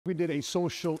We did a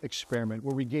social experiment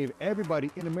where we gave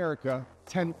everybody in America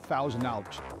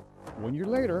 $10,000. 1 year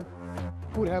later,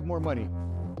 who would have more money?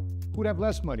 Who would have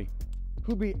less money?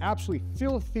 Who'd be absolutely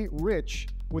filthy rich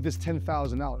with this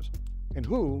 $10,000? And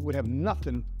who would have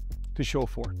nothing to show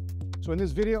for it? So in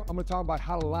this video, I'm gonna talk about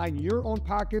how to line your own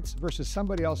pockets versus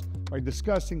somebody else by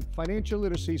discussing financial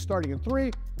literacy starting in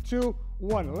 3, 2,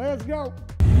 1. Let's go.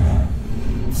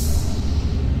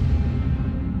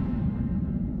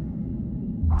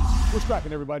 What's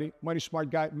cracking, everybody? Money Smart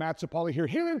Guy, Matt Sapaula here,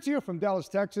 hailing to you from Dallas,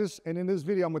 Texas. And in this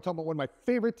video, I'm gonna talk about one of my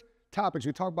favorite topics.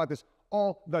 We talk about this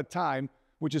all the time,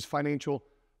 which is financial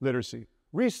literacy.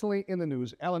 Recently in the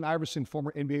news, Allen Iverson,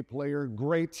 former NBA player,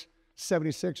 great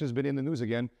 76, has been in the news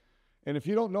again. And if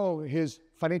you don't know his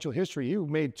financial history, he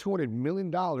made $200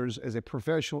 million as a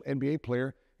professional NBA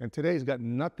player. And today he's got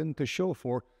nothing to show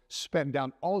for, spent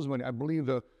down all his money. I believe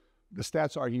the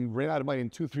stats are he ran out of money in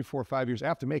 2, 3, 4, 5 years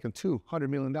after making $200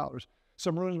 million.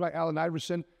 Some rumors by Allen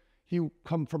Iverson. He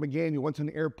come from a game, he went to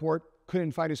an airport,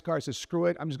 couldn't find his car, said, screw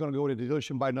it, I'm just gonna go to the dealership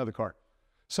and buy another car.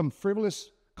 Some frivolous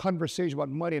conversation about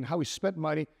money and how he spent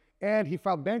money, and he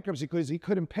filed bankruptcy because he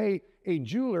couldn't pay a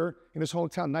jeweler in his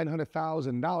hometown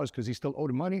 $900,000 because he still owed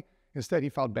him money. Instead, he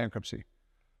filed bankruptcy.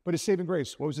 But his saving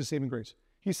grace, what was his saving grace?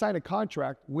 He signed a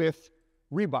contract with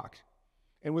Reebok.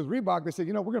 And with Reebok, they said,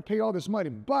 you know, we're gonna pay all this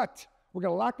money, but we're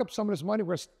gonna lock up some of this money.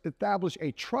 We're gonna establish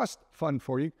a trust fund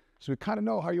for you, so we kind of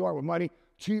know how you are with money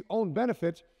to your own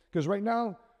benefit, because right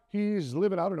now he's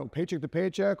living, I don't know, paycheck to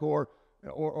paycheck or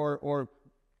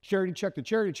charity check to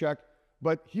charity check,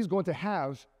 but he's going to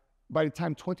have, by the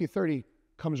time 2030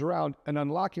 comes around, an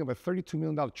unlocking of a $32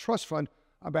 million trust fund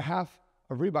on behalf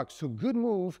of Reebok. So good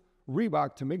move,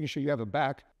 Reebok, to making sure you have a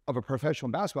back of a professional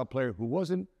basketball player who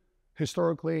wasn't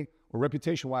historically or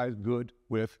reputation-wise good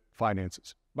with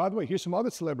finances. By the way, here's some other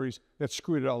celebrities that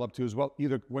screwed it all up too as well,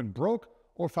 either went broke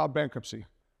or filed bankruptcy.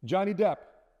 Johnny Depp,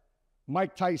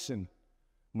 Mike Tyson,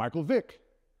 Michael Vick,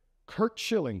 Kurt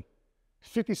Schilling,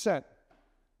 50 Cent,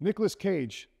 Nicolas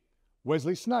Cage,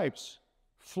 Wesley Snipes,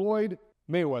 Floyd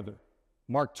Mayweather,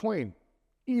 Mark Twain,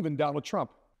 even Donald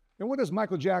Trump. And what does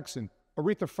Michael Jackson,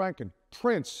 Aretha Franklin,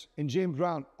 Prince, and James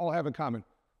Brown all have in common?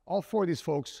 All four of these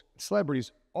folks,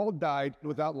 celebrities, all died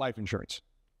without life insurance.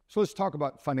 So let's talk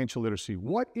about financial literacy.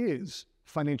 What is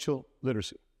financial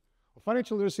literacy? Well,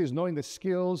 financial literacy is knowing the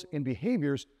skills and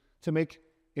behaviors to make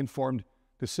informed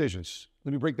decisions.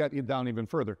 Let me break that down even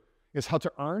further. It's how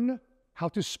to earn, how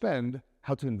to spend,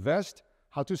 how to invest,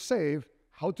 how to save,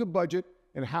 how to budget,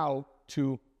 and how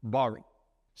to borrow.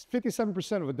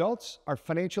 57% of adults are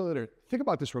financial literate. Think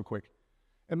about this real quick.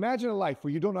 Imagine a life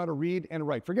where you don't know how to read and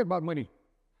write. Forget about money.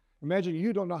 Imagine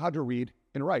you don't know how to read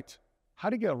and write. How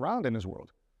do you get around in this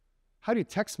world? How do you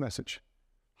text message?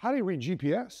 How do you read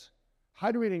GPS?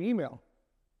 How do you read an email?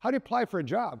 How do you apply for a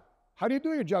job? How do you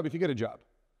do your job if you get a job?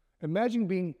 Imagine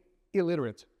being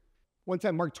illiterate. One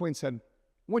time Mark Twain said,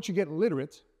 once you get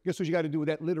literate, guess what you got to do with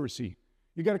that literacy?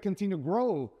 You got to continue to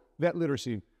grow that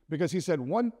literacy, because he said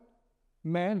one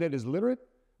man that is literate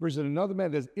versus another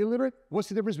man that's illiterate, what's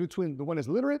the difference between the one that's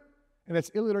literate and that's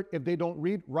illiterate if they don't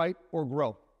read, write, or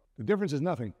grow? The difference is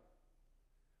nothing.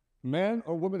 Man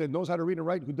or woman that knows how to read and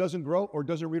write, who doesn't grow or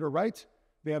doesn't read or write,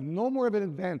 they have no more of an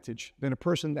advantage than a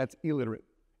person that's illiterate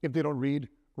if they don't read,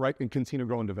 write, and continue to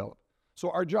grow and develop.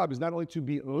 So our job is not only to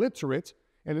be literate,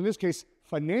 and in this case,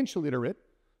 financially literate,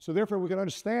 so therefore we can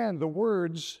understand the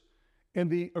words and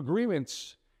the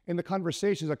agreements and the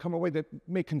conversations that come our way that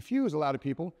may confuse a lot of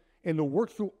people, and to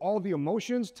work through all the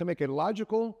emotions to make a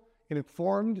logical and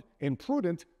informed and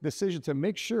prudent decision to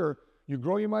make sure you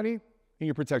grow your money and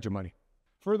you protect your money.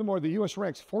 Furthermore, the U.S.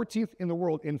 ranks 14th in the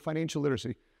world in financial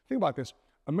literacy. Think about this.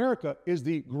 America is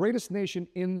the greatest nation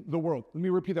in the world. Let me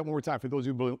repeat that one more time for those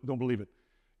who don't believe it.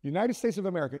 United States of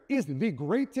America is the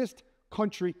greatest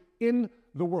country in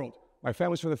the world. My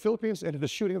family's from the Philippines, and at the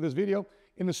shooting of this video,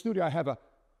 in the studio, I have a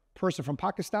person from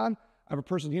Pakistan. I have a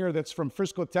person here that's from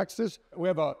Frisco, Texas. We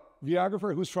have a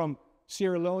videographer who's from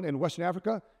Sierra Leone in Western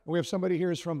Africa. And we have somebody here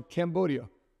who's from Cambodia.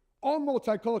 All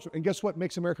multicultural. And guess what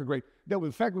makes America great? That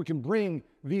with the fact we can bring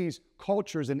these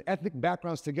cultures and ethnic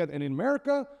backgrounds together. And in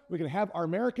America, we can have our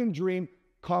American dream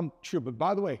come true. But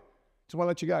by the way, just want to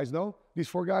let you guys know, these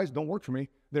four guys don't work for me.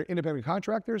 They're independent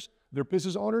contractors. They're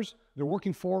business owners. They're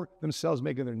working for themselves,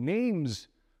 making their names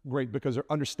great because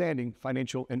they're understanding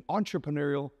financial and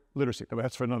entrepreneurial literacy.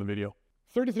 That's for another video.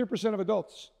 33% of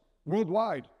adults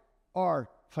worldwide are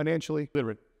financially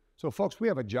literate. So folks, we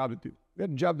have a job to do. We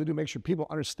have a job to do, make sure people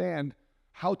understand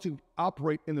how to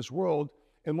operate in this world.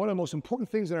 And one of the most important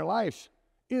things in our life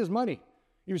is money.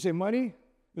 You say money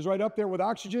is right up there with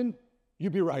oxygen,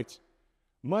 you'd be right.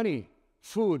 Money,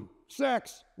 food,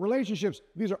 sex, relationships.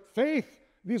 These are faith.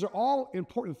 These are all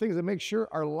important things that make sure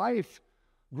our life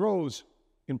grows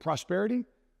in prosperity,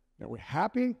 that we're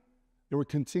happy, that we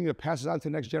continue to pass it on to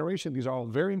the next generation. These are all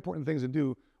very important things to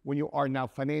do when you are now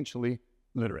financially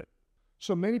literate.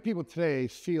 So many people today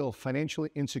feel financially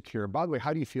insecure. By the way,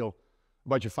 how do you feel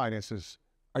about your finances?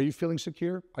 Are you feeling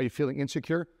secure? Are you feeling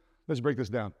insecure? Let's break this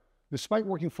down. Despite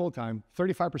working full-time,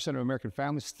 35% of American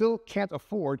families still can't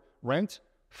afford rent,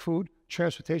 food,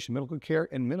 transportation, medical care,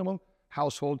 and minimum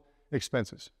household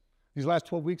expenses. These last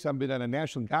 12 weeks, I've been on a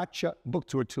national gotcha book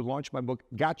tour to launch my book,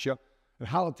 Gotcha, and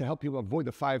how to help people avoid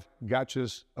the 5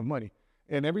 gotchas of money.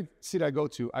 And every city I go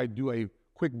to, I do a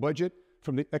quick budget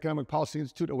from the Economic Policy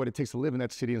Institute of what it takes to live in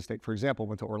that city and state. For example, I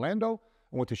went to Orlando,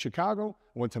 I went to Chicago,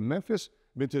 I went to Memphis,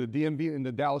 been to the DMV in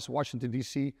the Dallas, Washington,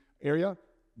 D.C. area,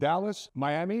 Dallas,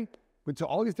 Miami, went to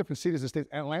all these different cities and states.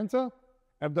 Atlanta,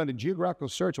 I've done a geographical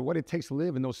search of what it takes to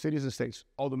live in those cities and states.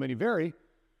 Although many vary,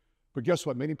 but guess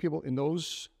what? Many people in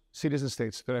those cities and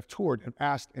states that I've toured and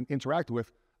asked and interacted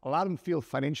with, a lot of them feel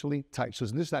financially tight. So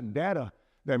this is not data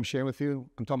that I'm sharing with you.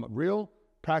 I'm talking about real,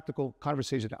 practical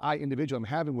conversation that I'm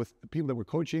having with the people that we're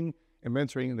coaching and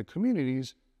mentoring in the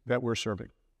communities that we're serving.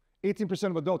 18%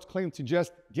 of adults claim to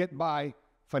just get by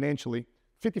financially.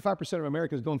 55% of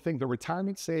Americans don't think their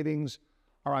retirement savings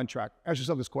are on track. Ask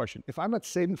yourself this question. If I'm not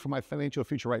saving for my financial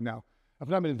future right now, if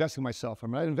I'm not investing in myself,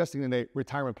 I'm not investing in a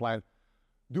retirement plan,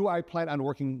 do I plan on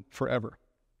working forever?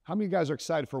 How many of you guys are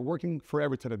excited for working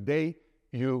forever to the day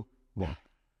you die?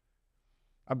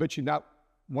 I bet you not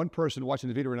one person watching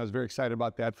the video right now is very excited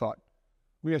about that thought.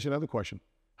 Let me ask you another question.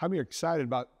 How many are excited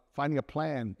about finding a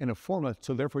plan and a formula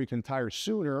so therefore you can retire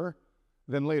sooner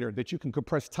than later, that you can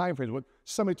compress time frames? What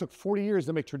somebody took 40 years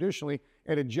to make traditionally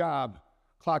at a job,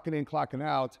 clocking in, clocking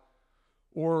out,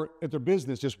 or at their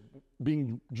business, just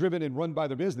being driven and run by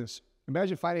their business.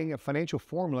 Imagine finding a financial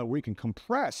formula where you can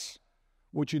compress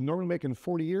what you normally make in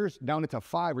 40 years down into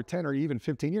 5 or 10 or even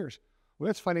 15 years. Well,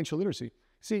 that's financial literacy.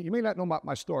 See, you may not know about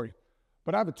my story,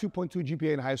 but I have a 2.2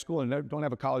 GPA in high school and I don't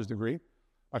have a college degree.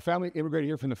 My family immigrated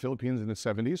here from the Philippines in the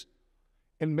 70s.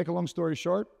 And make a long story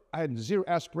short, I had zero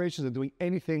aspirations of doing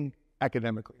anything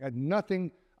academically. I had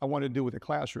nothing I wanted to do with the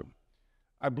classroom.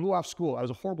 I blew off school. I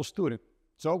was a horrible student.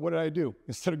 So what did I do?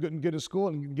 Instead of getting good in school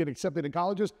and getting accepted in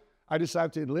colleges, I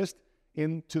decided to enlist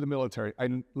into the military. I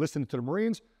enlisted into the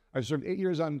Marines. I served 8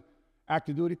 years on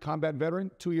active duty, combat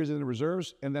veteran, 2 years in the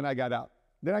reserves, and then I got out.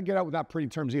 Then I got out without pretty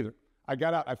terms either. I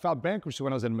got out, I filed bankruptcy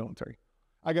when I was in the military.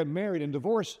 I got married and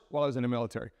divorced while I was in the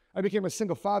military. I became a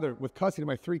single father with custody of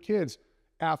my 3 kids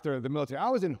after the military. I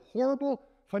was in horrible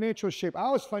financial shape. I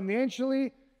was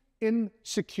financially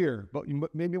insecure, but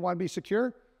what made me want to be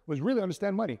secure was really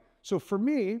understand money. So for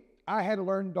me, I had to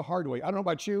learn the hard way. I don't know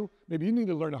about you, maybe you need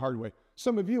to learn the hard way.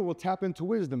 Some of you will tap into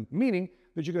wisdom, meaning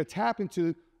that you're going to tap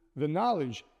into the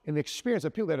knowledge and the experience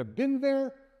of people that have been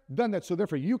there, done that, so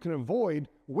therefore you can avoid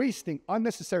wasting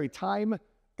unnecessary time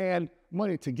and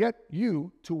money to get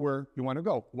you to where you want to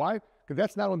go. Why? Because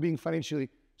that's not only being financially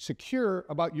secure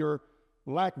about your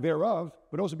lack thereof,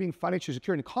 but also being financially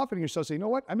secure and confident in yourself. Say, you know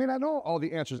what? I may not know all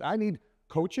the answers. I need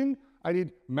coaching. I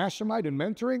need mastermind and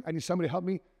mentoring. I need somebody to help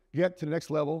me get to the next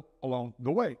level along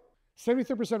the way.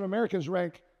 73% of Americans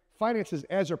rank finances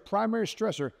as their primary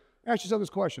stressor. Ask yourself this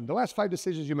question. The last 5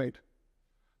 decisions you made,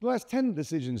 the last 10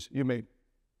 decisions you made,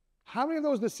 how many of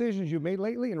those decisions you made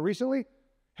lately and recently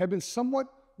have been somewhat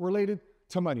related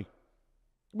to money?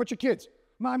 What your kids?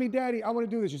 Mommy, Daddy, I want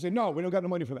to do this. You say, no, we don't got no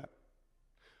money for that.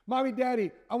 Mommy,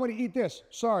 Daddy, I want to eat this.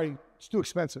 Sorry, it's too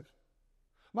expensive.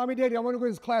 Mommy, Daddy, I want to go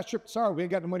to this class trip. Sorry, we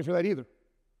ain't got no money for that either.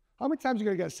 How many times are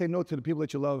you going to say no to the people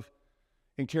that you love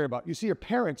and care about? You see your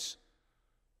parents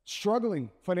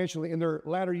struggling financially in their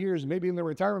latter years, maybe in their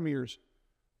retirement years.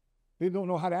 They don't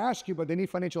know how to ask you, but they need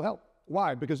financial help.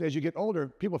 Why? Because as you get older,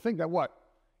 people think that what?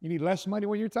 You need less money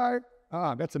when you're retired?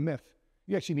 That's a myth.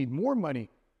 You actually need more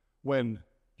money when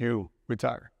you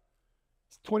retire.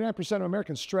 29% of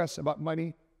Americans stress about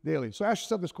money daily. So ask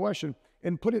yourself this question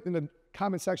and put it in the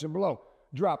comment section below.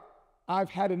 Drop,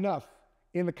 I've had enough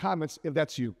in the comments if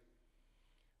that's you.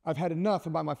 I've had enough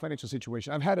about my financial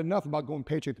situation. I've had enough about going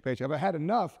paycheck to paycheck. I've had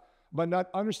enough about not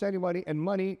understanding money and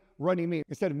money running me.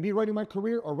 Instead of me running my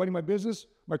career or running my business,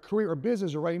 my career or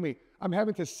business are running me. I'm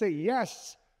having to say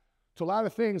yes to a lot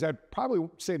of things I'd probably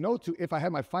say no to if I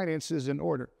had my finances in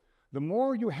order. The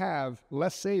more you have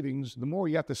less savings, the more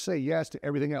you have to say yes to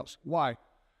everything else. Why?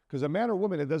 Because a man or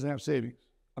woman that doesn't have savings,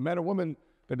 a man or woman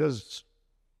that does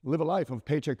live a life of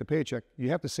paycheck to paycheck, you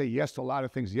have to say yes to a lot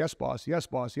of things. Yes, boss, yes,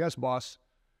 boss, yes, boss.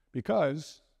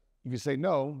 Because if you say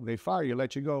no, they fire you,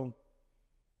 let you go.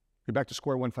 You're back to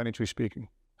square one financially speaking.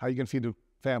 How are you going to feed the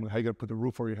family? How are you going to put the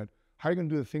roof over your head? How are you going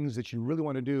to do the things that you really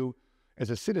want to do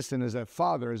as a citizen, as a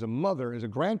father, as a mother, as a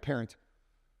grandparent,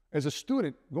 as a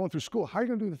student going through school? How are you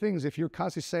going to do the things if you're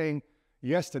constantly saying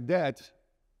yes to debt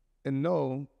and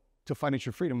no to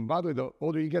financial freedom? And by the way, the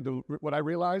older you get, what I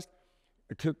realized,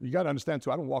 you got to understand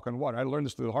too, I don't walk on water. I learned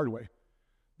this the hard way.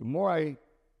 The more I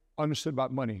understood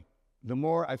about money, the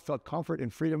more I felt comfort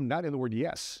and freedom, not in the word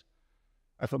yes.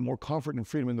 I felt more comfort and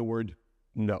freedom in the word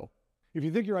no. If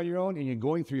you think you're on your own and you're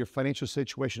going through your financial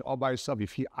situation all by yourself, you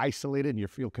feel isolated and you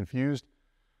feel confused,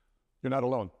 you're not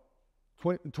alone.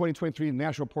 2023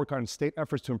 National Report Card on State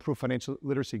Efforts to Improve Financial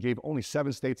Literacy gave only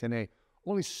 7 states an A.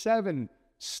 Only 7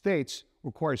 states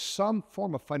require some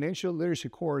form of financial literacy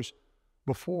course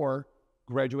before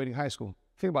graduating high school.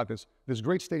 Think about this. This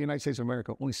great state, United States of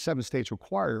America, only 7 states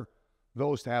require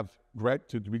those to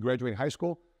be graduating high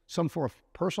school, some form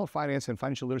of personal finance and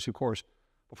financial literacy course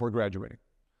before graduating.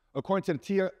 According to the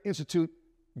TIA Institute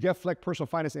GEFLEC Personal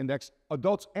Finance Index,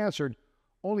 adults answered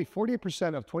only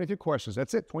 48% of 23 questions.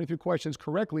 That's it, 23 questions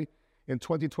correctly in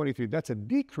 2023. That's a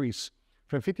decrease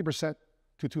from 50%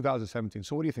 to 2017.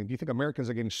 So what do you think? Do you think Americans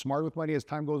are getting smarter with money as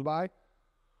time goes by?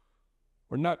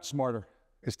 Or not smarter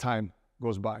as time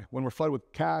goes by? When we're flooded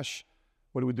with cash,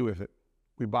 what do we do with it?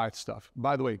 We buy stuff.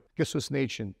 By the way, guess which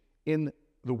nation in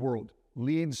the world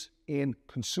leads in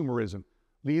consumerism,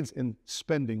 leads in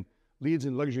spending, leads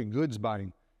in luxury goods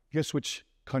buying? Guess which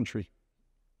country?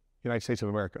 United States of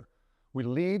America. We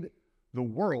lead the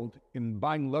world in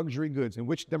buying luxury goods. And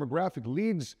which demographic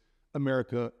leads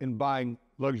America in buying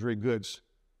luxury goods?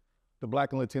 The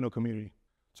Black and Latino community.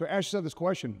 So ask yourself this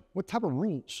question: what type of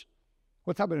rules,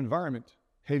 what type of environment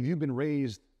have you been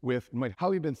raised with money? How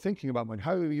have you been thinking about money?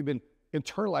 How have you been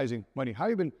internalizing money? How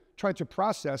have you been trying to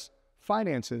process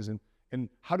finances and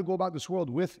how to go about this world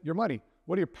with your money?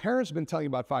 What have your parents been telling you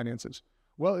about finances?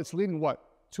 Well, it's leading what?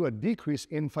 To a decrease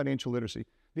in financial literacy.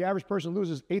 The average person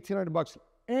loses $1,800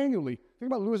 annually.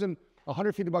 Think about losing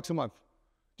 $150 a month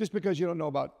just because you don't know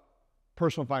about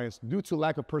personal finance due to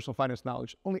lack of personal finance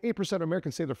knowledge. Only 8% of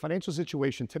Americans say their financial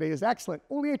situation today is excellent.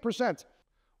 Only 8%.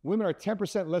 Women are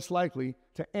 10% less likely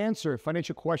to answer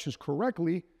financial questions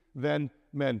correctly than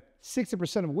men.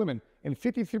 60% of women and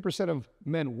 53% of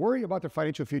men worry about their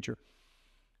financial future.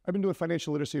 I've been doing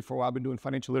financial literacy for a while. I've been doing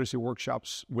financial literacy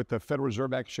workshops with the Federal Reserve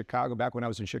Bank of Chicago back when I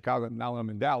was in Chicago. Now I'm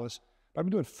in Dallas. But I've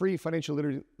been doing free financial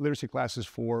literacy classes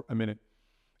for a minute.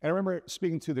 And I remember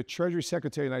speaking to the Treasury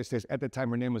Secretary of the United States. At that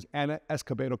time, her name was Ana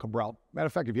Escobedo Cabral. Matter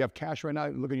of fact, if you have cash right now,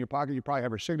 look in your pocket, you probably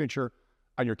have her signature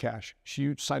on your cash.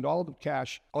 She signed all the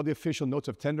cash, all the official notes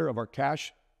of tender of our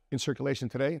cash in circulation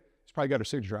today. She's probably got her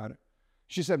signature on it.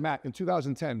 She said, Matt, in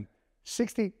 2010,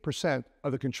 60%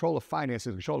 of the control of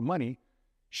finances, control of money,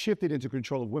 shifted into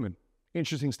control of women.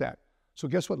 Interesting stat. So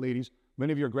guess what, ladies?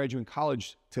 Many of you are graduating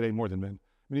college today more than men.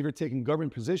 Many of you are taking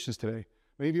government positions today.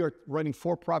 Many of you are running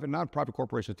for-profit, non-profit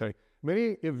corporations today.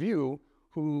 Many of you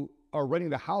who are running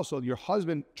the household, your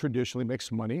husband traditionally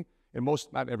makes money, and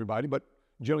most, not everybody, but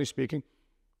generally speaking,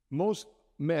 most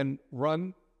men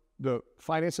run the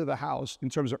finance of the house in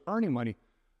terms of earning money,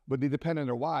 but they depend on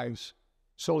their wives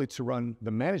solely to run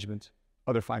the management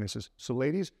of their finances. So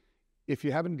ladies, if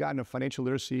you haven't gotten a financial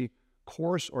literacy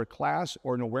course or class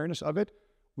or an awareness of it,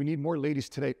 we need more ladies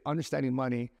today understanding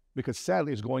money, because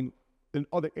sadly it's going in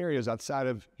other areas outside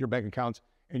of your bank accounts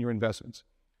and your investments.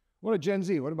 What about Gen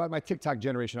Z? What about my TikTok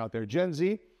generation out there? Gen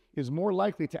Z is more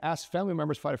likely to ask family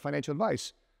members for financial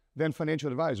advice than financial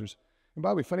advisors. And by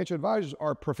the way, financial advisors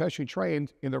are professionally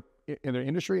trained in their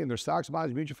industry, in their stocks,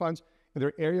 bonds, mutual funds, in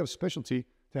their area of specialty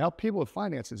to help people with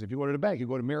finances. If you go to the bank, you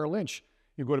go to Merrill Lynch,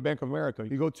 you go to Bank of America,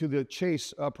 you go to the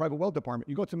Chase Private Wealth Department,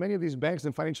 you go to many of these banks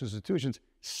and financial institutions.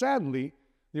 Sadly,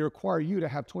 they require you to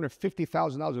have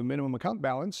 $250,000 of minimum account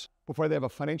balance before they have a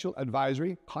financial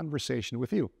advisory conversation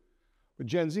with you. But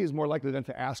Gen Z is more likely than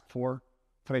to ask for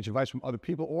financial advice from other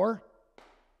people or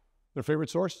their favorite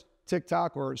source,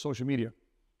 TikTok or social media.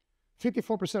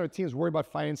 54% of teens worry about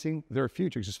financing their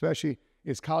futures, especially,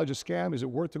 is college a scam? Is it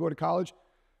worth to go to college?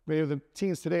 Many of the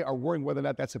teens today are worrying whether or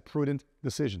not that's a prudent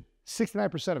decision.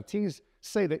 69% of teens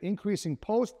say that increasing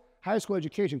post-high school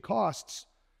education costs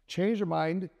change their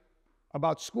mind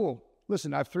about school.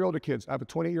 Listen, I have 3 older kids. I have a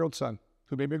 28-year-old son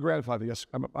who made me a grandfather. Yes,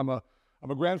 I'm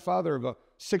a grandfather of a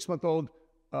 6-month-old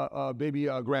baby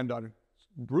granddaughter.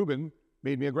 Ruben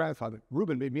made me a grandfather.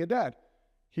 Ruben made me a dad.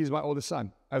 He's my oldest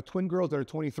son. I have twin girls that are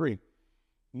 23.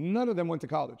 None of them went to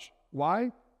college.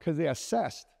 Why? Because they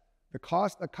assessed the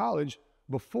cost of college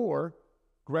before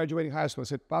graduating high school. I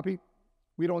said, Papi,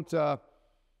 we don't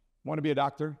want to be a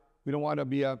doctor. We don't want to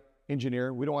be an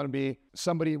engineer. We don't want to be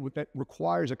somebody that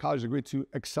requires a college degree to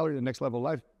accelerate the next level of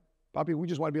life. Papi, we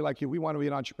just want to be like you. We want to be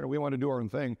an entrepreneur. We want to do our own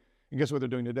thing. And guess what they're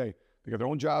doing today? They got their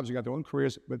own jobs, they got their own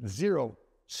careers, but zero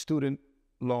student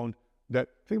loan debt.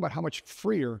 Think about how much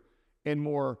freer and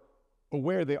more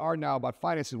aware they are now about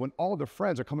finances when all of their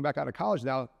friends are coming back out of college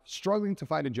now, struggling to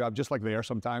find a job just like they are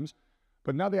sometimes.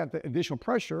 But now they have the additional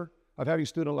pressure of having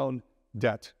student loan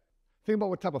debt. Think about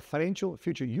what type of financial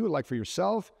future you would like for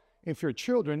yourself and for your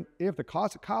children if the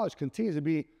cost of college continues to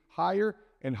be higher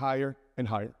and higher and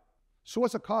higher. So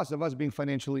what's the cost of us being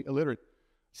financially illiterate?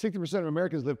 60% of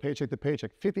Americans live paycheck to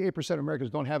paycheck. 58% of Americans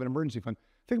don't have an emergency fund.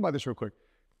 Think about this real quick.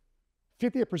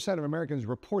 58% of Americans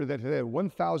reported that today, a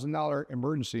 $1,000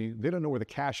 emergency, they don't know where the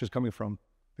cash is coming from.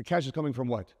 The cash is coming from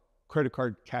what? Credit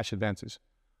card cash advances.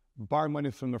 Borrowing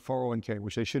money from their 401k,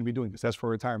 which they shouldn't be doing because that's for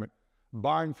retirement.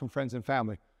 Borrowing from friends and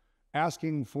family.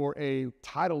 Asking for a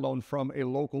title loan from a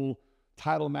local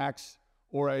Title Max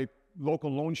or a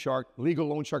local loan shark, legal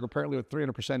loan shark apparently with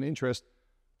 300% interest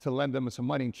to lend them some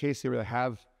money in case they were to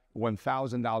have a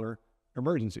 $1,000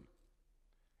 emergency.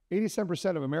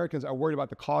 87% of Americans are worried about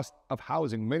the cost of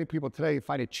housing. Many people today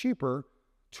find it cheaper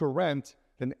to rent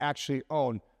than actually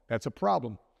own. That's a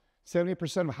problem.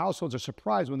 78% of households are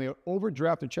surprised when they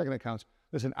overdraft their checking accounts.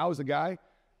 Listen, I was the guy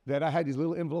that I had these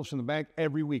little envelopes from the bank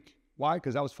every week. Why?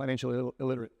 Because I was financially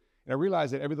illiterate. And I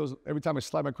realized that every time I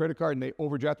slide my credit card and they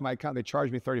overdraft my account, they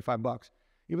charge me $35.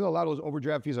 Even though a lot of those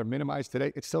overdraft fees are minimized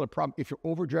today, it's still a problem if you're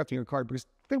overdrafting your card. Because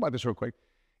think about this real quick.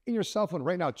 In your cell phone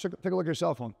right now, take a look at your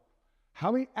cell phone.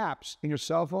 How many apps in your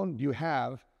cell phone do you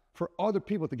have for other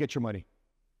people to get your money?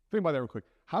 Think about that real quick.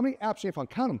 How many apps do you have on?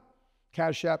 Count them.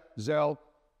 Cash App, Zelle,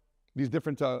 these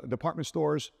different department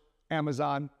stores,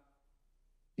 Amazon,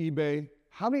 eBay.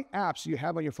 How many apps do you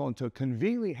have on your phone to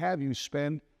conveniently have you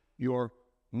spend your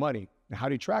money? And how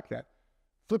do you track that?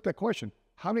 Flip that question.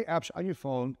 How many apps on your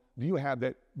phone do you have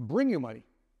that bring you money?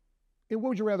 And what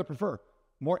would you rather prefer?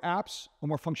 More apps or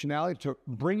more functionality to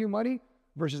bring you money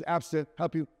versus apps to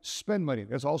help you spend money?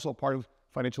 That's also a part of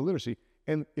financial literacy.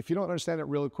 And if you don't understand that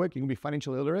really quick, you can be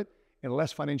financially illiterate and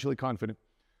less financially confident.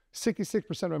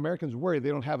 66% of Americans worry they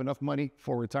don't have enough money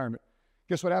for retirement.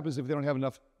 Guess what happens if they don't have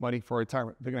enough money for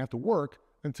retirement? They're gonna have to work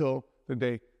until the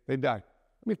day they die.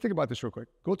 I mean, think about this real quick.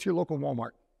 Go to your local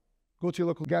Walmart. Go to your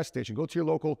local gas station. Go to your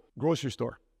local grocery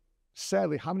store.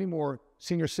 Sadly, how many more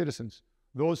senior citizens,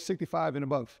 those 65 and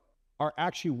above, are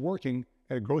actually working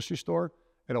at a grocery store,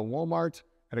 at a Walmart,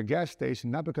 at a gas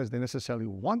station, not because they necessarily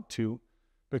want to,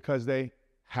 because they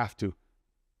have to?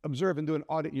 Observe and do an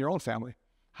audit in your own family.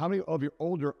 How many of your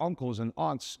older uncles and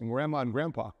aunts and grandma and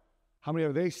grandpa, how many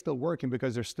are they still working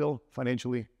because they're still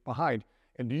financially behind?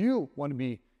 And do you want to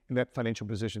be in that financial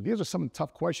position? These are some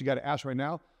tough questions you got to ask right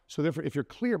now. So therefore, if you're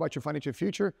clear about your financial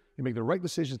future, you make the right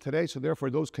decisions today. So therefore,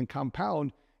 those can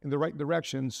compound in the right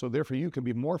direction. So therefore, you can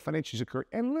be more financially secure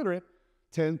and literate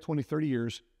 10, 20, 30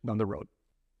 years down the road.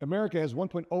 America has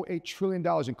 $1.08 trillion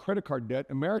in credit card debt.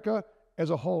 America as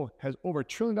a whole has over $1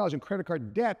 trillion in credit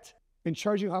card debt and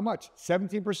charging you how much?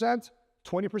 17%,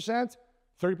 20%,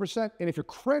 30%. And if your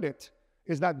credit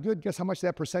is not good, guess how much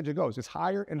that percentage goes? It's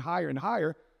higher and higher and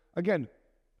higher. Again,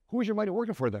 who is your money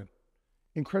working for then?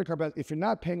 In credit card balance, if you're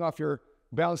not paying off your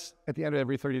balance at the end of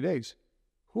every 30 days,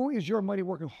 who is your money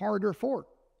working harder for?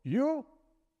 You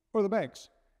or the banks?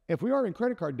 If we are in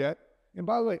credit card debt, and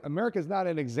by the way, America is not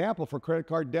an example for credit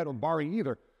card debt or borrowing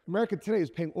either. America today is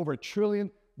paying over $1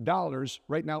 trillion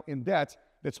right now in debt.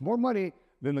 That's more money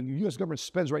than the U.S. government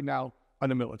spends right now on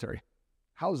the military.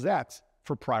 How's that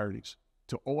for priorities?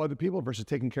 To owe other people versus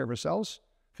taking care of ourselves?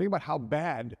 Think about how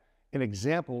bad an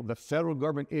example the federal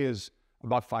government is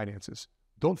about finances.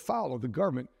 Don't follow the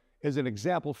government as an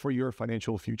example for your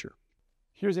financial future.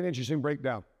 Here's an interesting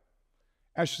breakdown.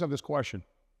 Ask yourself this question.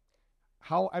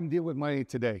 How I'm dealing with money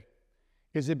today.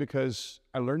 Is it because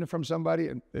I learned it from somebody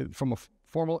and from a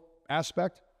formal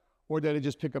aspect, or did I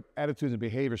just pick up attitudes and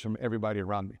behaviors from everybody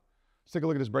around me? Let's take a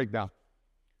look at this breakdown.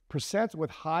 Percent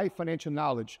with high financial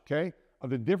knowledge, okay, of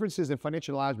the differences in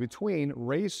financial knowledge between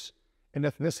race and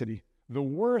ethnicity. The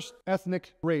worst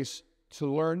ethnic race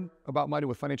to learn about money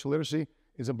with financial literacy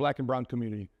is a Black and brown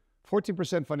community.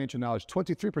 14% financial knowledge,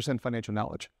 23% financial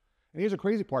knowledge. And here's the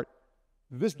crazy part.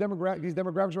 These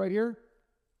demographics right here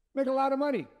make a lot of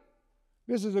money.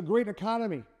 This is a great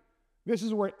economy. This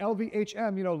is where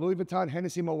LVHM, Louis Vuitton,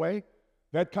 Hennessy, Moet,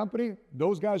 that company,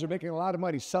 those guys are making a lot of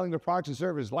money selling their products and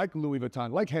services like Louis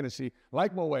Vuitton, like Hennessy,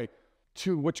 like Moet,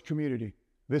 to which community?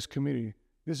 This community.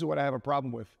 This is what I have a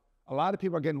problem with. A lot of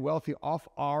people are getting wealthy off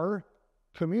our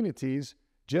communities,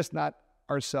 just not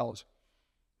ourselves.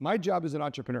 My job as an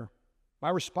entrepreneur, my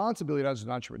responsibility as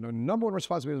an entrepreneur, number one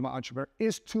responsibility as an entrepreneur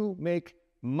is to make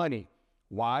money.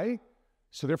 Why?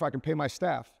 So therefore I can pay my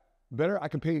staff better, I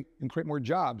can pay and create more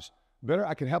jobs. better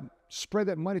I can help spread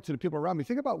that money to the people around me.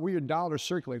 Think about where your dollar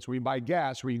circulates, where you buy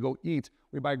gas, where you go eat,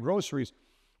 where you buy groceries,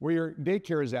 where your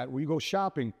daycare is at, where you go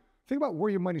shopping. Think about where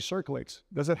your money circulates.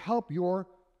 Does it help your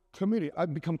community?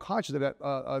 I've become conscious of that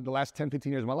the last 10,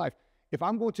 15 years of my life. If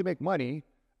I'm going to make money,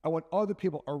 I want other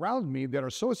people around me that are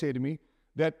associated with me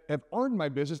that have earned my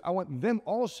business, I want them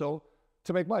also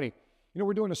to make money. You know,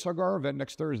 we're doing a cigar event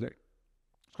next Thursday.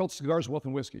 It's called Cigars, Wealth,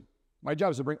 and Whiskey. My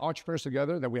job is to bring entrepreneurs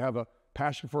together that we have a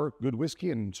passion for good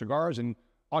whiskey and cigars and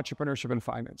entrepreneurship and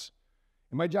finance.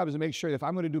 And my job is to make sure that if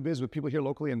I'm going to do business with people here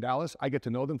locally in Dallas, I get to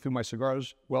know them through my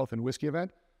Cigars, Wealth, and Whiskey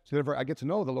event. So therefore, I get to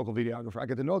know the local videographer. I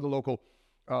get to know the local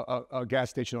gas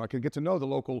station. I can get to know the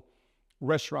local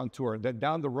restaurateur. That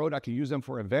down the road, I can use them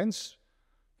for events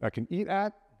I can eat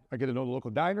at. I get to know the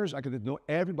local diners. I get to know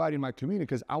everybody in my community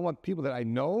because I want people that I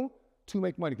know to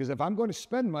make money. Because if I'm going to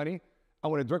spend money, I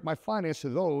want to direct my finance to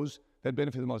those that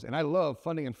benefit the most. And I love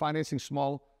funding and financing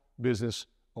small business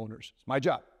owners. It's my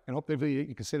job. And hopefully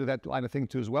you consider that line of thing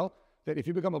too as well. That if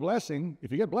you become a blessing,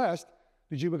 if you get blessed,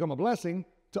 did you become a blessing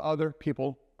to other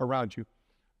people around you?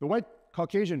 The white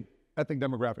Caucasian ethnic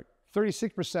demographic,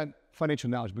 36% financial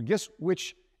knowledge. But guess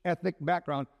which ethnic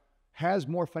background has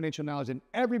more financial knowledge than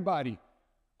everybody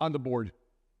on the board?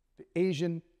 The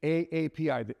Asian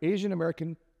AAPI, the Asian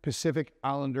American Pacific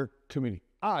Islander Community.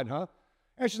 Odd, huh?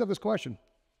 Ask yourself this question.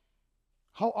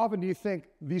 How often do you think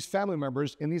these family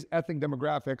members in these ethnic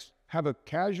demographics have a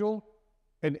casual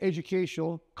and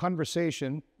educational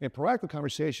conversation, a proactive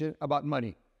conversation about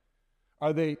money?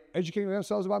 Are they educating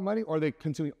themselves about money, or are they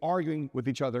continually arguing with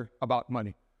each other about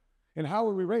money? And how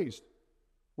were we raised?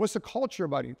 What's the culture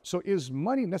about it? So is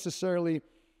money necessarily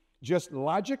just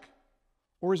logic,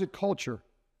 or is it culture?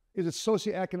 Is it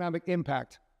socioeconomic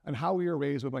impact on how we are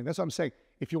raised with money? That's what I'm saying.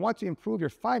 If you want to improve your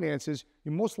finances,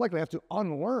 you most likely have to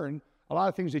unlearn a lot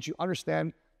of things that you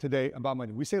understand today about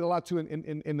money. We say it a lot too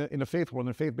in the faith world,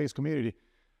 in the faith-based community.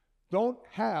 Don't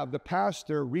have the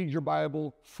pastor read your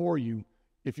Bible for you.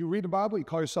 If you read the Bible, you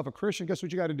call yourself a Christian, guess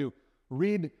what you got to do?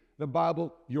 Read the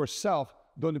Bible yourself.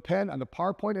 Don't depend on the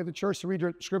PowerPoint at the church to read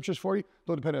your scriptures for you.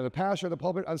 Don't depend on the pastor at the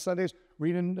pulpit on Sundays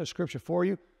reading the scripture for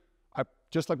you.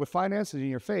 Just like with finances and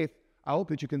your faith, I hope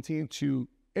that you continue to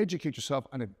educate yourself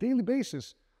on a daily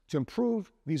basis to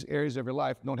improve these areas of your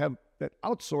life. Don't have that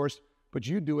outsourced, but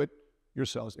you do it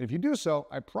yourselves. And if you do so,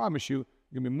 I promise you,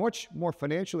 you're going to be much more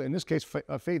financially, in this case,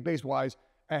 faith-based wise,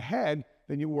 ahead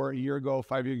than you were a year ago,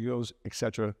 5 years ago, et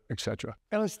cetera, et cetera.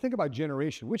 And let's think about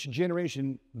generation. Which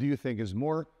generation do you think is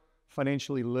more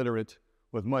financially literate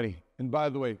with money? And by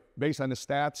the way, based on the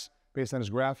stats, based on this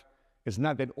graph, it's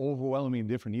not that overwhelmingly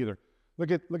different either.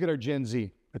 Look at our Gen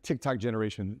Z, a TikTok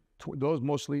generation, those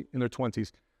mostly in their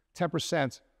 20s.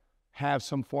 10% have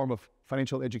some form of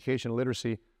financial education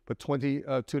literacy, but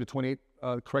 22 to 28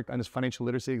 correct on this financial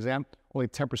literacy exam, only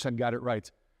 10% got it right.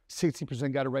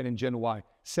 16% got it right in Gen Y.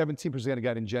 17%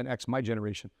 got it in Gen X, my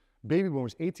generation. Baby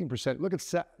boomers, 18%. Look at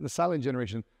the silent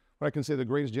generation, what I consider the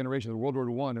greatest generation, the World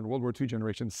War I and World War II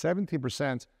generation.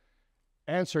 17%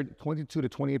 answered 22 to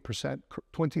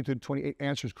 28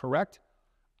 answers correct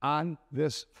on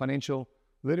this financial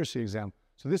literacy exam.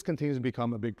 So this continues to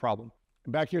become a big problem.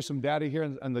 And back here, some data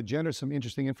here on the gender, some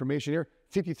interesting information here.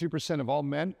 53% of all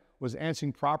men was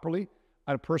answering properly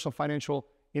on a personal financial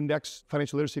index,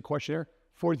 financial literacy questionnaire.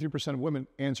 43% of women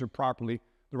answered properly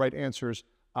the right answers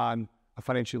on a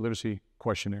financial literacy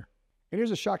questionnaire. And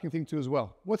here's a shocking thing too as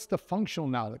well. What's the functional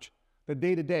knowledge, the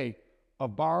day-to-day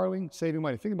of borrowing, saving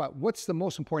money? Think about what's the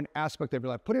most important aspect of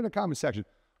your life. Put it in the comment section.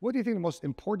 What do you think the most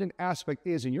important aspect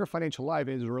is in your financial life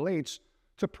as it relates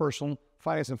to personal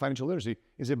finance and financial literacy?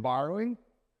 Is it borrowing?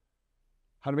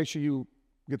 How to make sure you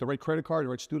get the right credit card, the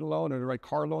right student loan, or the right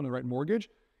car loan, the right mortgage?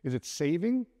 Is it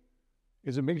saving?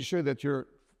 Is it making sure that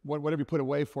whatever you put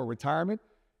away for retirement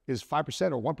is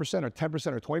 5% or 1% or 10%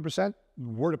 or 20%?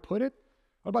 Where to put it?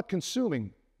 What about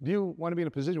consuming? Do you want to be in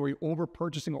a position where you're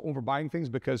over-purchasing or over-buying things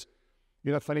because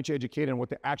you're not financially educated on what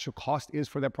the actual cost is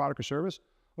for that product or service?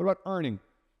 What about earning?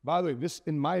 By the way, this,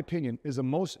 in my opinion, is the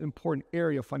most important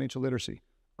area of financial literacy.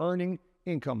 Earning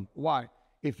income. Why?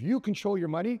 If you control your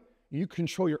money, you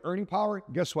control your earning power,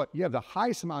 guess what? You have the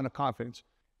highest amount of confidence.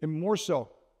 And more so,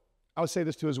 I would say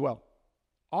this too as well.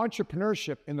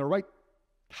 Entrepreneurship in the right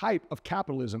type of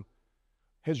capitalism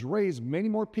has raised many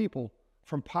more people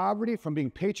from poverty, from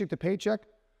being paycheck to paycheck,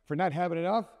 for not having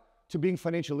enough, to being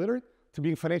financially literate, to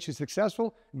being financially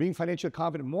successful, being financially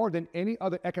confident more than any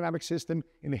other economic system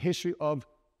in the history of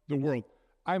the world.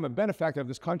 I am a benefactor of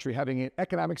this country having an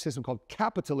economic system called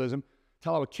capitalism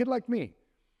to allow a kid like me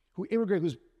who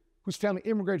immigrated, whose family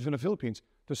immigrated from the Philippines,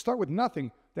 to start with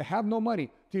nothing, to have no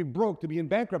money, to be broke, to be in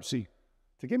bankruptcy,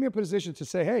 to get me in a position to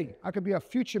say, hey, I could be a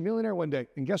future millionaire one day.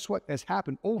 And guess what has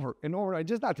happened over and over, and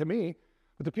just not to me,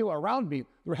 but the people around me.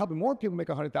 We're helping more people make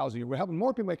 $100,000 a year. We're helping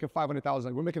more people make $500,000 a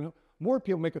year. We're making more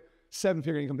people make a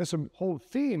seven-figure income. That's a whole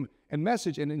theme and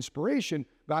message and inspiration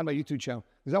behind my YouTube channel,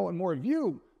 because I want more of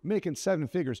you making seven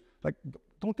figures. Like,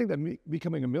 don't think that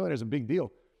becoming a millionaire is a big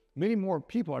deal. Many more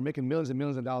people are making millions and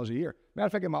millions of dollars a year. Matter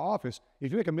of fact, in my office,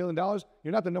 if you make $1 million,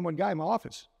 you're not the number one guy in my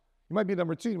office. You might be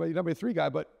number two, you might be number three guy,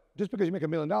 but just because you make $1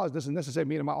 million doesn't necessarily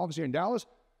mean in my office here in Dallas,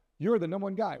 you're the number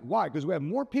one guy. Why? Because we have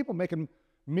more people making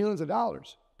millions of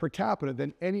dollars per capita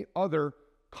than any other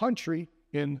country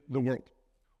in the world.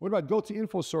 What about go-to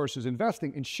info sources,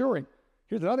 investing, insuring?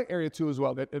 Here's another area too as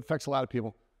well that affects a lot of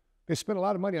people. They spend a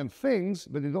lot of money on things,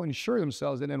 but they don't insure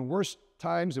themselves, and then worse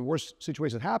times and worse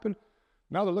situations happen.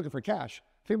 Now they're looking for cash.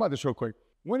 Think about this real quick.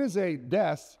 When is a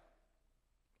death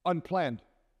unplanned?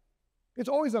 It's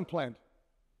always unplanned.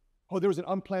 Oh, there was an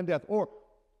unplanned death. Or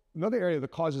another area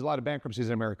that causes a lot of bankruptcies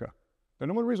in America. The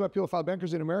number one reason why people file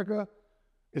bankruptcy in America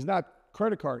is not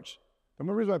credit cards. The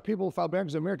number one reason why people file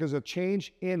bankruptcy in America is a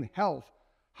change in health.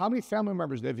 How many family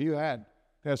members have you had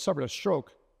that have suffered a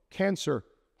stroke, cancer,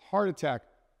 heart attack,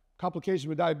 complications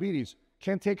with diabetes,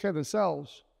 can't take care of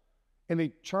themselves, and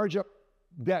they charge up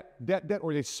debt,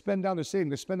 or they spend down their savings,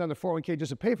 they spend down their 401k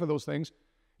just to pay for those things.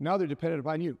 Now they're dependent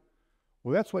upon you.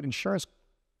 Well, that's what insurance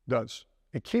does.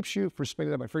 It keeps you from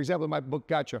spending that money. For example, in my book,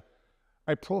 Gotcha,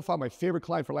 I profiled my favorite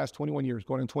client for the last 21 years,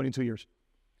 going on 22 years.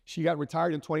 She got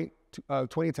retired in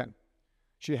 2010.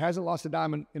 She hasn't lost a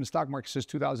dime in the stock market since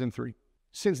 2003.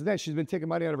 Since then, she's been taking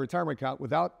money out of her retirement account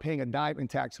without paying a dime in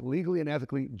tax, legally and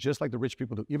ethically, just like the rich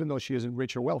people do, even though she isn't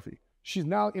rich or wealthy. She's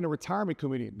now in a retirement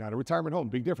community, not a retirement home,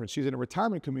 big difference. She's in a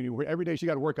retirement community where every day she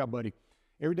got a workout buddy.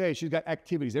 Every day she's got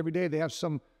activities. Every day they have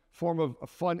some form of a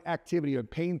fun activity,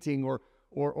 of painting or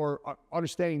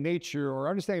understanding nature or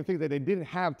understanding things that they didn't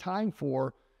have time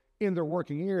for in their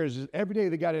working years. Every day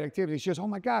they got an activity. She goes, oh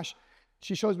my gosh,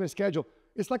 she shows me a schedule.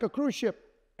 It's like a cruise ship,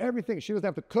 everything. She doesn't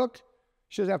have to cook.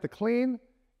 She doesn't have to clean.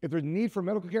 If there's need for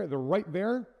medical care, they're right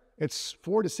there. It's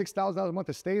 $4,000 to $6,000 a month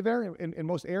to stay there in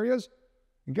most areas.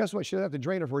 And guess what? She doesn't have to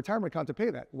drain her retirement account to pay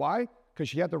that. Why? Because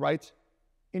she had the right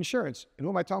insurance. And who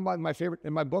am I talking about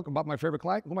in my book about my favorite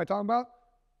client? Who am I talking about?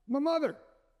 My mother.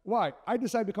 Why? I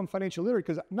decided to become financially literate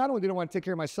because not only did I want to take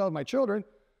care of myself and my children,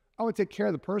 I want to take care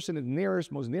of the person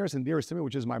that's most nearest and dearest to me,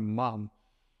 which is my mom.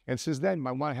 And since then,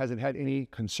 my mom hasn't had any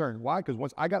concern. Why? Because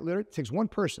once I got literate, it takes one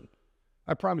person.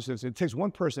 I promise you this. It takes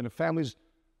one person, a family's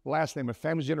last name, a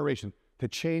family's generation, to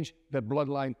change that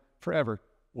bloodline forever.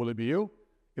 Will it be you?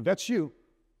 If that's you,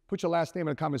 put your last name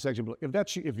in the comment section below. If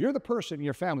that's you, if you're the person in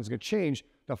your family that's going to change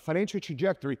the financial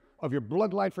trajectory of your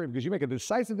bloodline forever, because you make a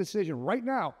decisive decision right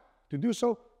now to do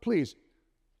so, please,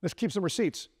 let's keep some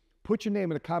receipts. Put your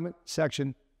name in the comment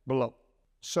section below.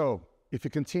 So if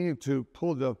you continue to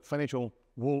pull the financial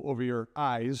wool over your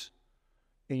eyes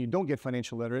and you don't get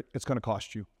financial literate, it's going to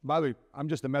cost you. By the way, I'm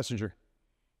just a messenger,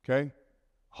 okay?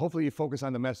 Hopefully you focus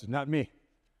on the message, not me.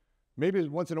 Maybe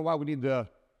once in a while we need the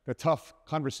tough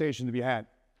conversation to be had.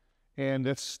 And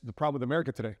that's the problem with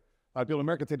America today. A lot of people in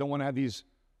America today don't want to have these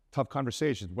tough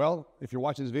conversations. Well, if you're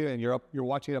watching this video and you're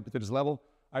watching it up to this level,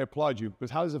 I applaud you.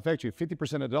 Because how does it affect you?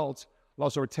 50% of adults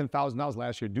lost over $10,000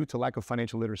 last year due to lack of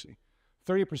financial literacy.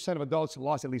 30% of adults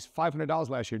lost at least $500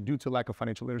 last year due to lack of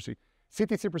financial literacy.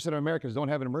 53% of Americans don't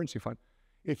have an emergency fund.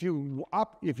 If you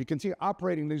continue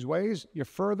operating these ways, you're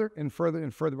further and further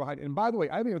and further behind. And by the way,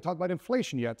 I haven't even talked about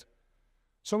inflation yet.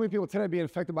 So many people today are being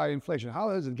affected by inflation. How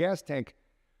has the gas tank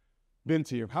been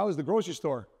to you? How has the grocery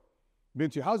store been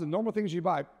to you? How's the normal things you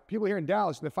buy? People here in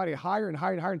Dallas, they're finding higher and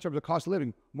higher and higher in terms of cost of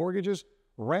living. Mortgages,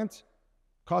 rent,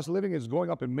 cost of living is going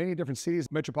up in many different cities,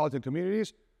 metropolitan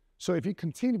communities. So if you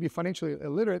continue to be financially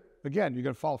illiterate, again, you're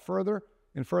going to fall further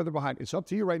and further behind. It's up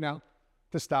to you right now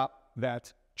to stop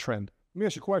that trend. Let me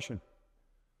ask you a question.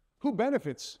 Who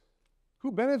benefits?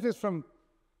 Who benefits from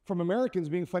Americans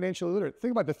being financially illiterate?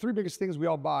 Think about the three biggest things we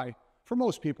all buy, for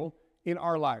most people, in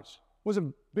our lives. What's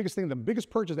the biggest thing, the biggest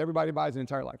purchase everybody buys in their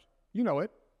entire life? You know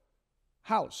it.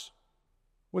 House.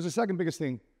 What's the second biggest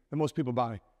thing that most people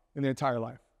buy in their entire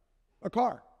life? A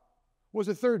car. What's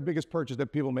the third biggest purchase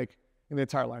that people make in their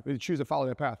entire life? They choose to follow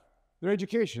that path. Their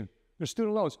education, their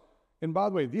student loans. And by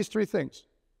the way, these three things,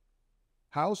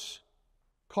 house,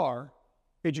 car,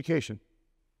 education.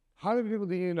 How many people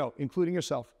do you know, including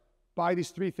yourself, buy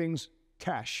these three things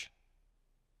cash?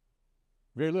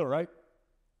 Very little, right?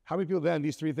 How many people then,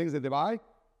 these three things that they buy,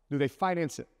 do they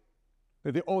finance it?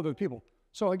 Do they owe other people?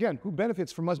 So again, who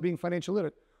benefits from us being financially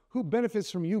literate? Who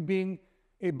benefits from you being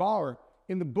a borrower?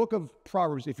 In the book of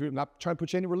Proverbs, if you're not trying to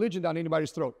put any religion down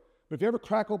anybody's throat, but if you ever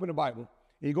crack open the Bible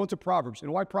And you go into Proverbs.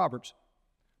 And why Proverbs?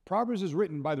 Proverbs is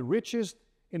written by the richest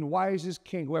and wisest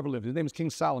king who ever lived. His name is King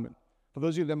Solomon. For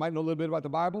those of you that might know a little bit about the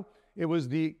Bible, it was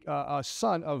the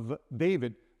son of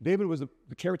David. David was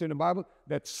the character in the Bible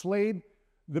that slayed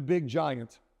the big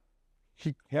giant.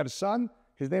 He had a son.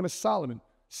 His name is Solomon.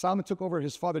 Solomon took over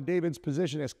his father David's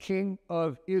position as king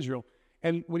of Israel.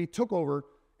 And when he took over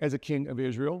as a king of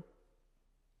Israel,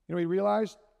 you know, he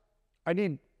realized, I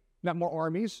need not more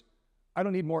armies. I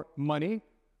don't need more money.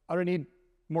 I don't need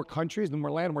more countries,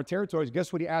 more land, more territories.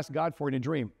 Guess what he asked God for in a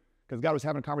dream? Because God was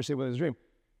having a conversation with his dream.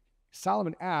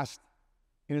 Solomon asked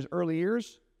in his early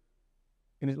years,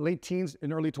 in his late teens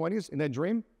and early 20s, in that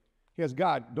dream, he asked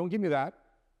God, don't give me that.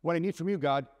 What I need from you,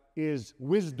 God, is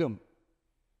wisdom.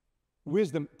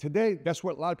 Wisdom. Today, that's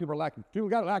what a lot of people are lacking. People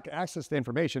got lack access to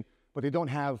information, but they don't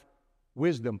have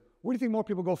wisdom. Where do you think more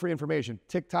people go for information?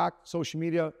 TikTok, social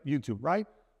media, YouTube, right?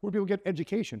 Where do people get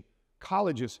education?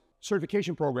 Colleges,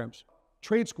 certification programs,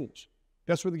 trade schools.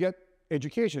 That's where they get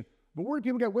education. But where do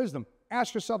people get wisdom?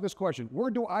 Ask yourself this question.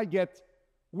 Where do I get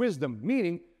wisdom?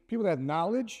 Meaning people that have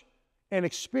knowledge and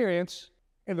experience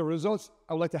and the results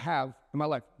I would like to have in my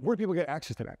life. Where do people get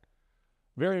access to that?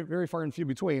 Very, very far and few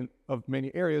between of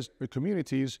many areas or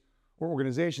communities or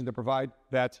organizations that provide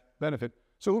that benefit.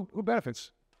 So who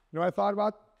benefits? You know what I thought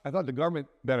about? I thought the government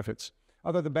benefits.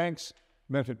 I thought the banks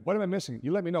benefit. What am I missing?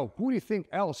 You let me know. Who do you think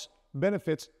else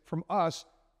benefits from us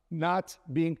not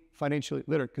being financially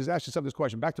literate? Because ask yourself this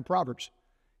question. Back to Proverbs.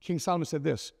 King Solomon said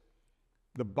this,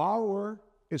 the borrower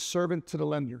is servant to the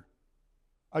lender.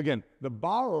 Again, the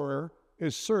borrower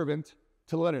is servant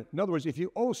to the lender. In other words, if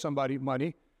you owe somebody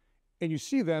money and you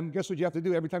see them, guess what you have to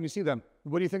do every time you see them?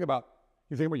 What do you think about?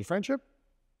 You think about your friendship?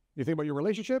 You think about your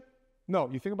relationship? No,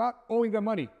 you think about owing them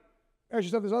money. Ask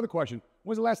yourself this other question.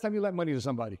 When's the last time you lent money to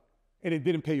somebody and it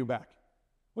didn't pay you back?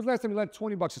 When's the last time you lent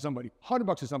 20 bucks to somebody, 100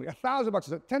 bucks to somebody, 1,000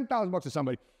 bucks, 10,000 bucks to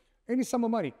somebody, any sum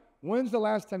of money? When's the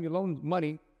last time you loaned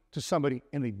money to somebody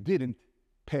and they didn't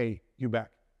pay you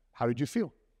back? How did you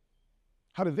feel?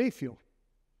 How did they feel?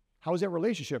 How was that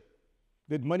relationship?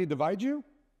 Did money divide you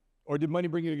or did money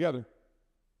bring you together?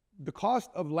 The cost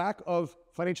of lack of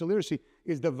financial literacy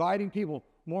is dividing people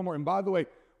more and more. And by the way,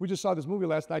 we just saw this movie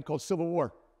last night called Civil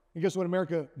War. And guess what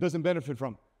America doesn't benefit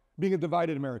from? Being a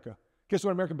divided America. Guess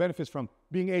what America benefits from?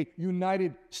 Being a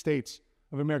United States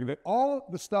of America. That all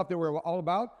the stuff that we're all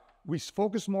about, we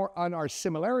focus more on our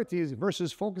similarities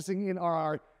versus focusing in on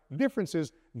our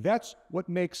differences. That's what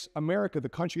makes America the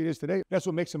country it is today. That's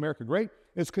what makes America great.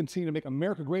 Let's continue to make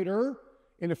America greater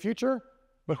in the future.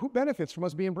 But who benefits from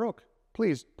us being broke?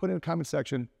 Please put in the comment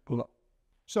section below.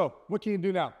 So what can you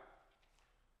do now?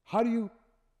 How do you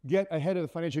get ahead of the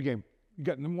financial game? You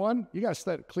got number one, you got to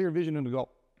set a clear vision and a goal.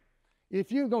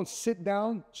 If you don't sit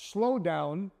down, slow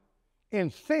down,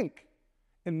 and think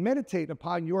and meditate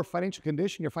upon your financial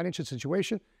condition, your financial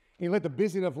situation, and you let the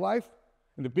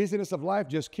busyness of life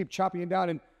just keep chopping you down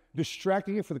and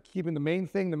distracting you for keeping the main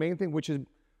thing, which is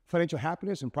financial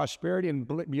happiness and prosperity and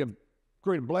be a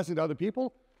great blessing to other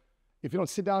people. If you don't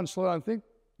sit down, slow down, and think,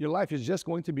 your life is just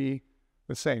going to be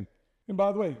the same. And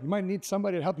by the way, you might need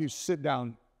somebody to help you sit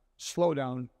down, slow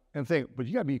down, and think. But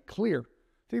you got to be clear.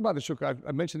 Think about this.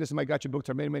 I mentioned this in my Gotcha book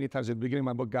many, many times at the beginning of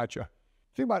my book, Gotcha.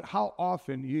 Think about how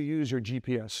often you use your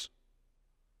GPS.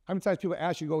 How many times people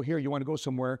ask you to go here, you want to go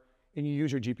somewhere, and you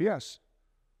use your GPS?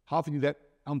 How often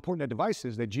how important that device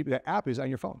is, that app is on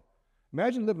your phone.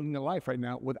 Imagine living your life right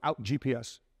now without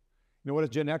GPS. You know what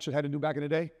Gen Xers had to do back in the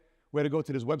day? We had to go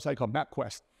to this website called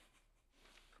MapQuest.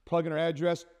 Plug in our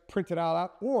address, print it all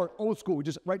out, or old school, we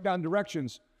just write down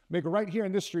directions. Make a right here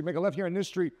in this street, make a left here in this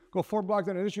street, go 4 blocks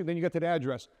down in this street, then you get to the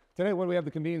address. Today, what do we have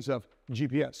the convenience of?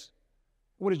 GPS.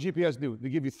 What does GPS do? They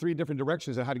give you 3 different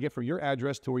directions on how to get from your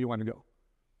address to where you want to go.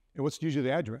 And what's usually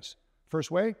the address?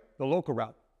 First way, the local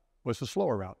route. What's the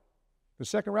slower route? The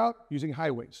second route, using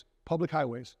highways, public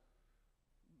highways.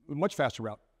 A much faster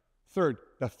route. Third,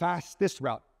 the fastest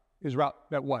route is route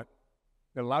that what?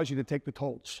 That allows you to take the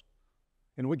tolls.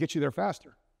 And what gets you there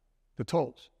faster? The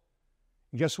tolls.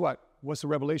 And guess what? What's the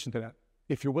revelation to that?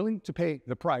 If you're willing to pay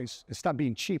the price and stop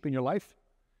being cheap in your life,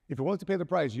 if you're willing to pay the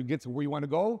price, you get to where you want to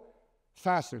go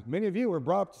faster. Many of you are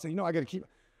brought up to say, you know, I got to keep,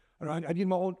 I need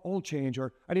my own oil change,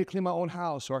 or I need to clean my own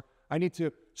house, or I need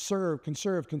to conserve.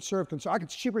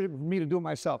 It's cheaper for me to do it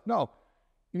myself. No,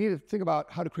 you need to think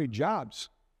about how to create jobs.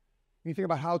 You need to think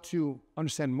about how to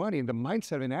understand money and the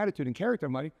mindset and attitude and character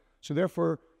of money. So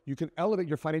therefore, you can elevate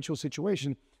your financial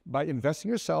situation by investing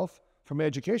yourself from an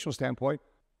educational standpoint.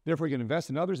 Therefore, you can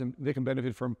invest in others and they can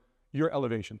benefit from your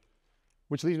elevation.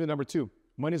 Which leads me to number 2.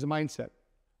 Money is a mindset.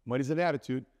 Money is an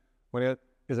attitude. Money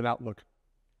is an outlook.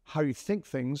 How you think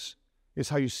things is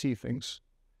how you see things.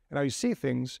 and how you see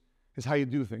things is how you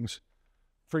do things.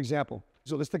 For example,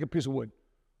 so let's take a piece of wood.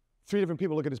 3 different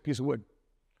people look at this piece of wood.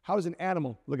 How does an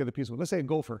animal look at the piece of wood? Let's say a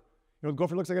gopher. You know what a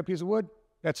gopher looks like a piece of wood?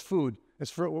 That's food.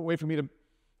 That's a way for me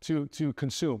to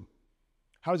consume.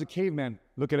 How does a caveman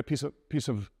look at a piece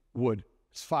of wood?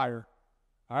 It's fire.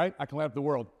 All right? I can light up the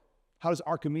world. How does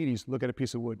Archimedes look at a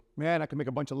piece of wood? Man, I can make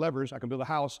a bunch of levers. I can build a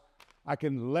house. I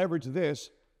can leverage this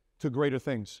to greater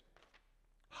things.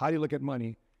 How do you look at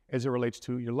money as it relates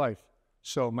to your life?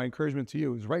 So my encouragement to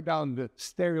you is write down the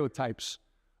stereotypes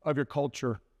of your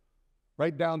culture.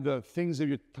 Write down the things that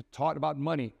you're taught about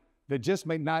money that just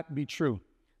may not be true.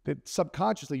 That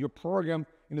subconsciously you're programmed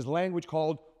in this language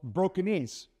called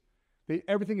brokenese.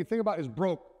 Everything you think about is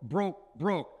broke, broke,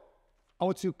 broke. I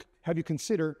want to have you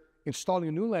consider installing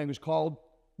a new language called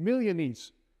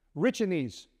millionese,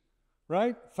 richinese,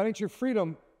 right? Financial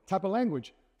freedom type of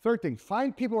language. Third thing,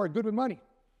 find people who are good with money.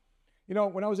 You know,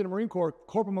 when I was in the Marine Corps,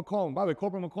 Corporal McComb, by the way,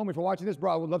 Corporal McComb, if you're watching this,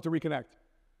 bro, I would love to reconnect.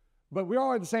 But we all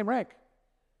are the same rank.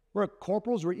 We're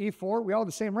corporals, we're E4, we all have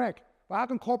the same rank. But how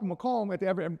come Corporal McComb, at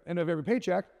the end of every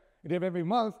paycheck, at the end of every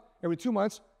month, every 2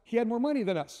 months, he had more money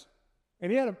than us?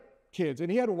 And he had kids,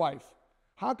 and he had a wife.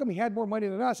 How come he had more money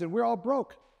than us, and we're all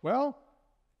broke? Well,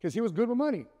 because he was good with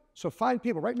money. So find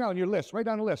people right now on your list, write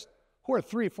down a list, who are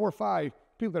 3, 4, 5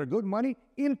 people that are good with money,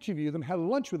 interview them, have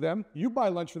lunch with them, you buy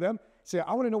lunch for them, say,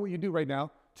 I want to know what you do right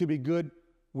now to be good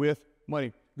with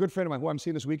money. Good friend of mine who I'm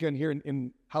seeing this weekend here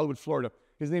in Hollywood, Florida.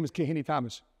 His name is Kahini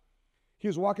Thomas. He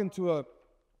was walking to a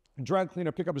dry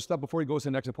cleaner, pick up his stuff before he goes to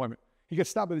the next appointment. He gets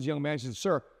stopped by this young man. He says,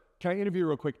 sir, can I interview you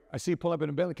real quick? I see you pull up in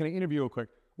a Bentley. Can I interview you real quick?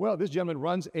 Well, this gentleman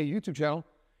runs a YouTube channel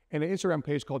and an Instagram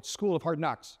page called School of Hard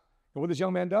Knocks. And what this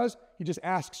young man does, he just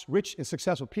asks rich and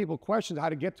successful people questions how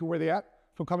to get to where they're at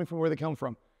from coming from where they come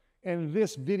from. And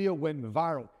this video went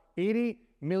viral. 80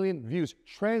 million views,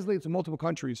 translated to multiple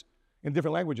countries in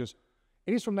different languages.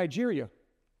 And he's from Nigeria.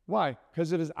 Why?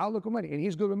 Because of his outlook on money. And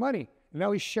he's good with money. And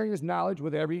now he's sharing his knowledge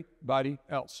with everybody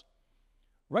else.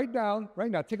 Write down,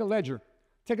 right now, take a ledger,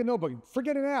 take a notebook,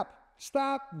 forget an app.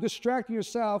 Stop distracting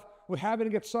yourself with having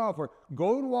to get software.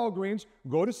 Go to Walgreens,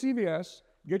 go to CVS,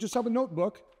 get yourself a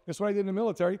notebook. That's what I did in the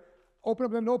military. Open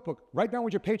up a notebook. Write down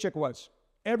what your paycheck was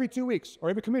every 2 weeks or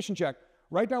every commission check.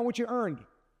 Write down what you earned.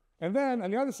 And then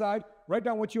on the other side, write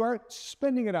down what you are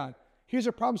spending it on. Here's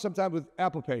a problem sometimes with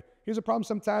Apple Pay. Here's a problem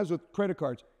sometimes with credit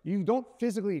cards. You don't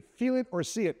physically feel it or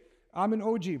see it. I'm an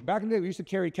OG. Back in the day, we used to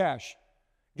carry cash.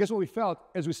 Guess what we felt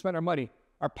as we spent our money?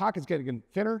 Our pockets getting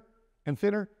thinner and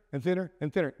thinner and thinner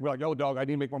and thinner. We're like, yo, dog, I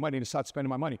need to make more money and start spending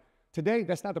my money. Today,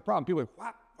 that's not the problem. People are like,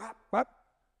 whap, whap, whap.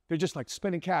 They're just like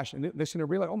spending cash. And they're going to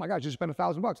realize, oh my God, I just spent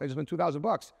 $1,000. I just spent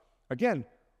 $2,000. Again,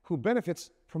 who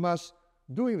benefits from us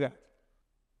doing that?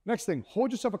 Next thing,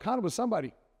 hold yourself accountable to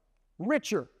somebody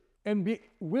richer and be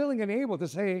willing and able to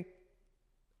say,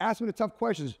 ask me the tough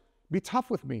questions. Be tough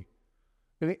with me.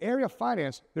 In the area of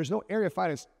finance, there's no area of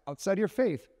finance outside of your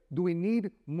faith. Do we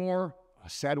need more, a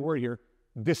sad word here,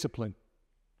 discipline?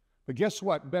 But guess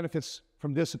what benefits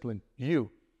from discipline?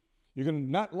 You. You're going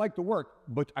to not like the work,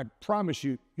 but I promise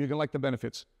you, you're going to like the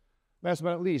benefits. Last but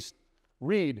not least,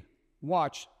 read,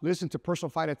 watch, listen to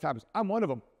personal finance topics. I'm one of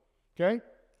them, okay?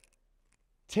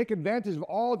 Take advantage of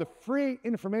all the free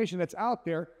information that's out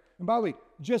there. And by the way,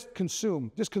 just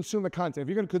consume the content. If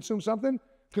you're going to consume something,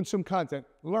 consume content.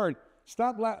 Learn.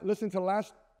 Stop listening to the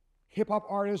last hip-hop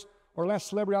artist or last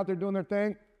celebrity out there doing their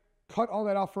thing. Cut all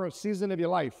that off for a season of your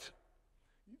life.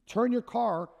 Turn your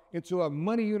car into a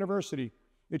money university.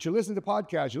 That you listen to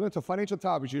podcasts, you listen to financial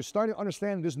topics, you're starting to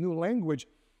understand this new language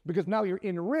because now you're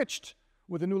enriched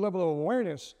with a new level of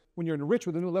awareness. When you're enriched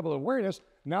with a new level of awareness,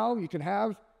 now you can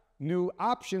have new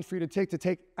options for you to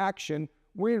take action.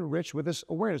 We're enriched with this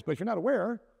awareness. But if you're not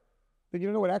aware, then you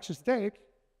don't know what actions to take, you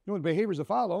know what behaviors to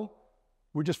follow,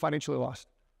 we're just financially lost.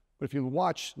 But if you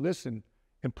watch, listen,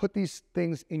 and put these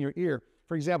things in your ear.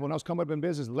 For example, when I was coming up in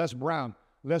business, Les Brown,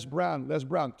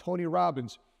 Tony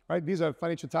Robbins, right? These are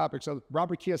financial topics. So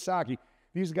Robert Kiyosaki,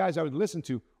 these guys I would listen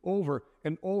to over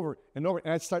and over and over.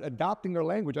 And I'd start adopting their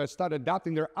language. I'd start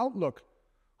adopting their outlook.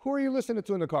 Who are you listening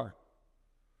to in the car?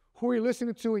 Who are you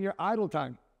listening to in your idle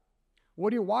time?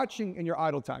 What are you watching in your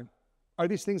idle time? Are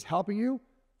these things helping you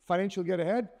financially get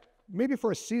ahead? Maybe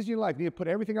for a season of your life, you need to put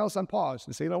everything else on pause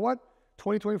and say, you know what?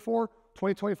 2024,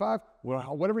 2025,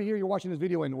 whatever year you're watching this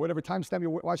video in, whatever timestamp you're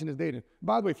watching this date in.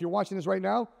 By the way, if you're watching this right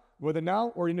now, whether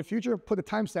now or in the future, put a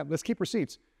timestamp. Let's keep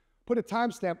receipts. Put a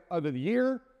timestamp of the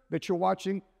year that you're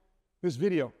watching this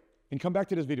video and come back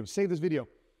to this video. Save this video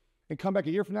and come back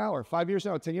a year from now or 5 years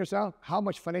from now or 10 years from now. How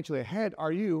much financially ahead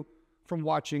are you from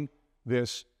watching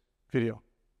this video?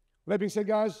 With that being said,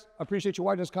 guys, I appreciate you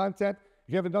watching this content. If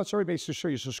If you haven't done so already, make sure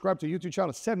you subscribe to the YouTube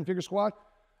channel, 7 Figure Squad.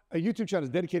 A YouTube channel is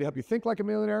dedicated to help you think like a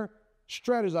millionaire,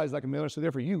 strategize like a millionaire, so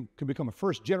therefore you can become a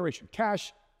first-generation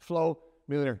cash flow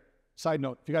millionaire. Side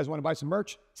note, if you guys want to buy some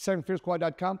merch,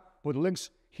 7figuresquad.com, with links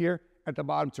here at the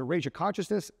bottom to raise your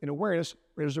consciousness and awareness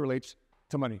as it relates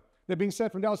to money. That being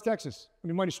said, from Dallas, Texas, I'm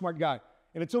your money smart guy.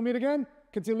 And until we meet again,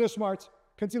 continue to live smart,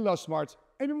 continue to love smart,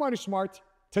 and be money smart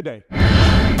today.